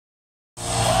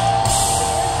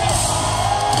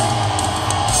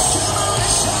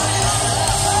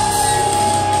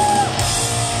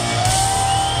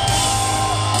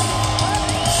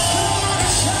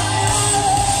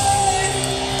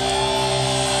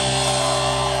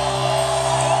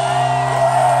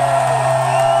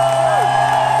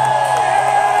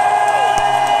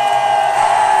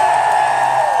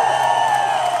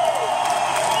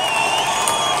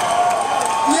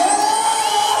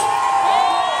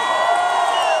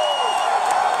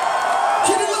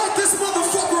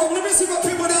me see my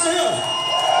people down here.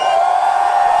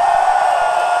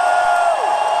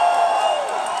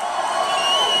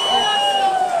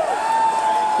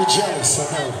 You're jealous, I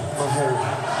know. I heard.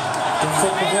 Don't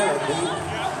fuck my hair up, dude.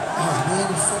 Oh man,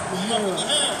 you fucked my hair up.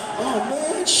 Oh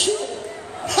man, shit.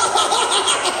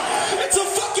 It's a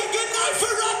fucking good night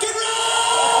for rock and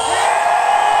roll!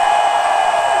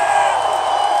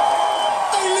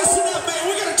 Hey, listen up, man.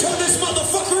 We're gonna turn this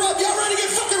motherfucker up. Y'all ready to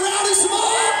get fucking rowdy some more?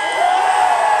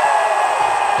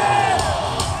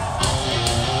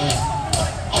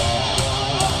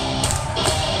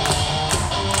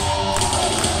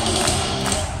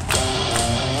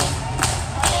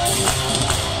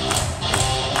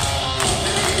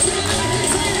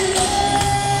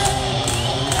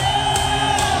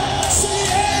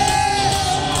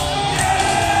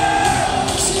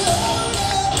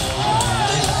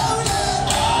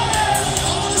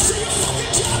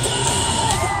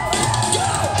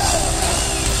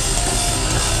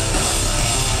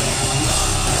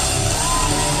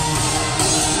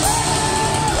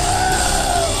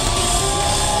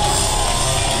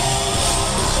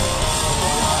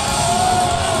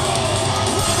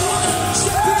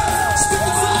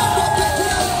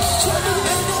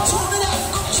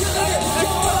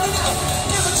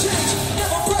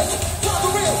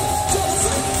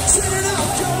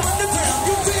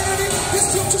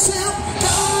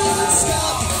 Sound.